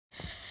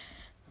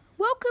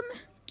Welcome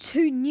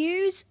to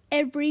News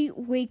Every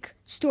Week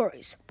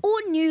Stories,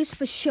 or News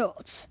for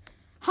short.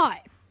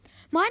 Hi,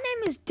 my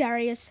name is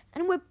Darius,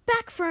 and we're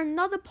back for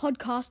another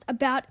podcast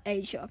about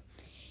Asia.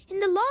 In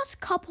the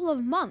last couple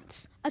of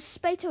months, a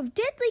spate of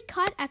deadly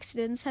kite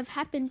accidents have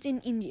happened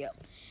in India.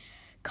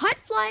 Kite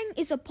flying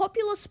is a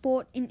popular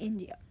sport in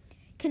India.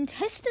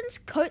 Contestants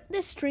coat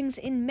their strings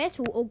in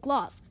metal or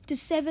glass to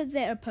sever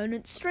their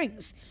opponent's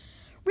strings.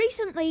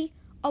 Recently,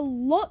 a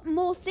lot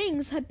more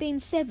things have been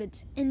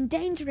severed,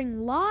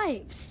 endangering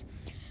lives.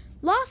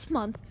 Last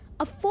month,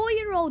 a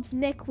 4-year-old's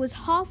neck was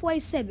halfway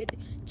severed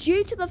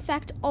due to the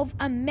fact of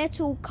a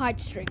metal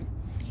kite string.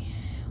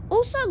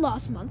 Also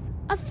last month,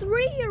 a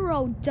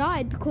 3-year-old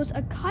died because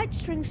a kite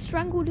string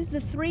strangled the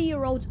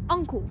 3-year-old's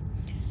uncle.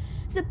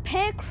 The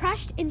pair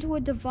crashed into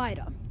a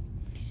divider.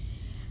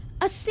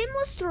 A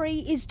similar story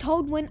is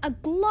told when a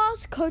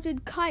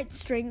glass-coated kite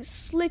string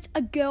slit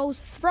a girl's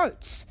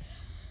throat.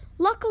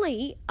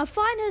 Luckily, a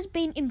fine has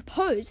been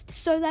imposed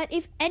so that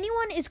if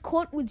anyone is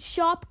caught with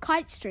sharp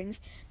kite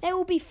strings, they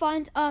will be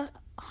fined a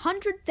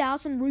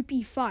 100,000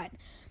 rupee fine.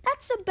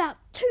 That's about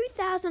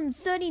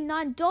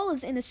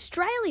 $2,039 in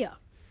Australia.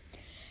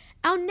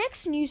 Our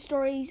next news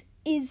story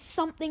is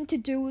something to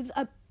do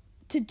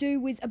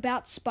with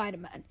about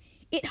Spider-Man.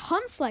 It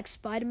hunts like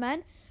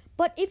Spider-Man,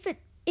 but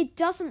it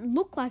doesn't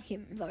look like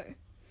him though.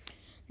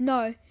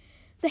 No,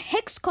 the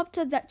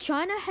hexcopter that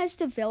China has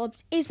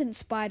developed isn't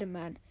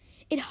Spider-Man.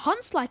 It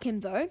hunts like him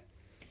though.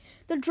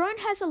 The drone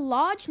has a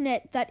large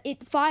net that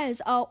it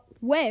fires a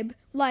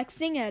web-like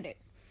thing at it.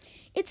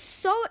 It's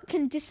so it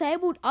can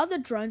disable other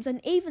drones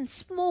and even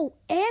small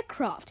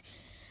aircraft.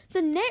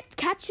 The net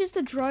catches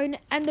the drone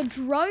and the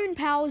drone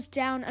powers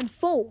down and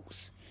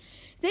falls.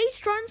 These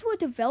drones were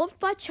developed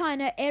by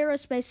China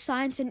Aerospace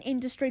Science and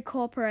Industry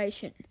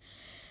Corporation.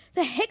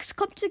 The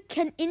hexcopter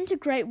can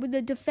integrate with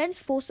the Defense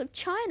Force of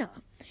China.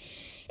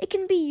 It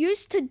can be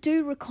used to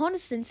do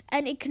reconnaissance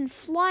and it can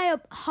fly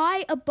up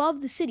high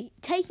above the city,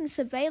 taking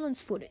surveillance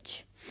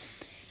footage.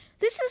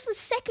 This is the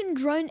second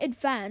drone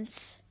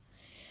advance.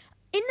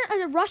 In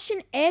a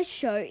Russian air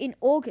show in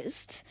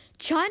August,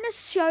 China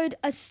showed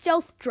a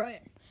stealth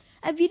drone.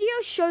 A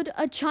video showed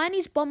a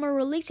Chinese bomber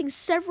releasing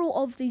several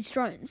of these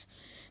drones.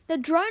 The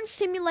drone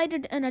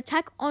simulated an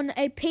attack on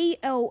a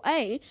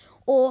PLA,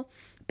 or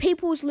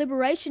People's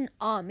Liberation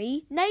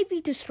Army,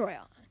 Navy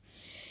destroyer.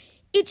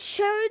 It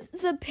showed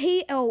the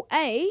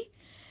PLA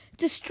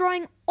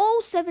destroying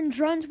all 7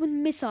 drones with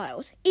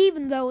missiles,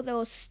 even though they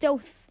were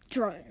stealth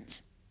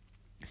drones.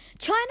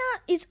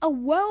 China is a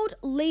world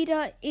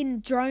leader in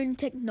drone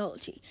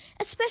technology,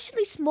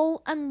 especially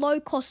small and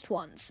low-cost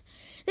ones.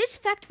 This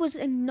fact was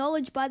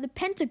acknowledged by the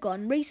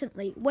Pentagon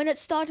recently when it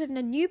started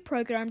a new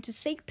program to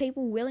seek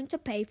people willing to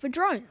pay for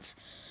drones.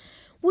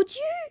 Would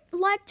you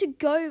like to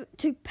go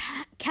to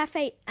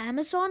Cafe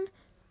Amazon?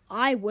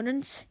 I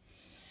wouldn't.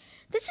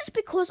 This is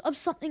because of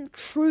something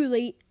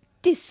truly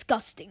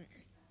disgusting.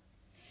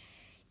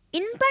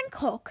 In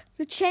Bangkok,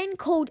 the chain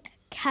called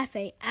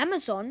Cafe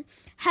Amazon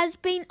has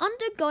been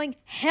undergoing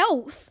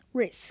health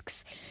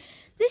risks.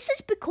 This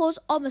is because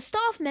of a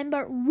staff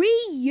member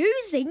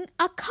reusing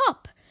a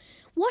cup,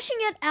 washing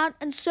it out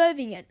and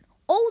serving it,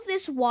 all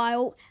this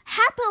while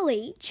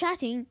happily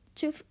chatting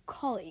to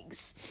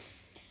colleagues.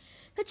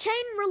 The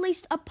chain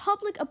released a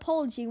public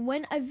apology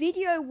when a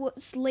video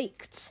was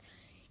leaked.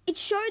 It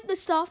showed the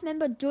staff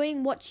member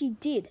doing what she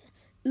did.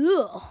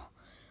 Ugh.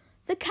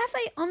 The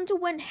cafe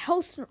underwent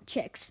health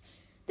checks.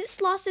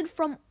 This lasted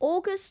from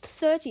August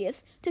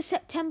 30th to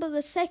September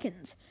the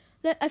 2nd.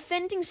 The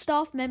offending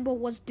staff member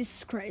was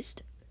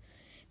disgraced.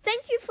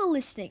 Thank you for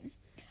listening.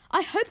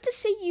 I hope to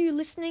see you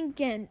listening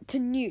again to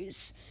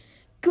news.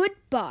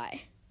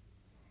 Goodbye.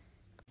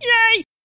 Yay!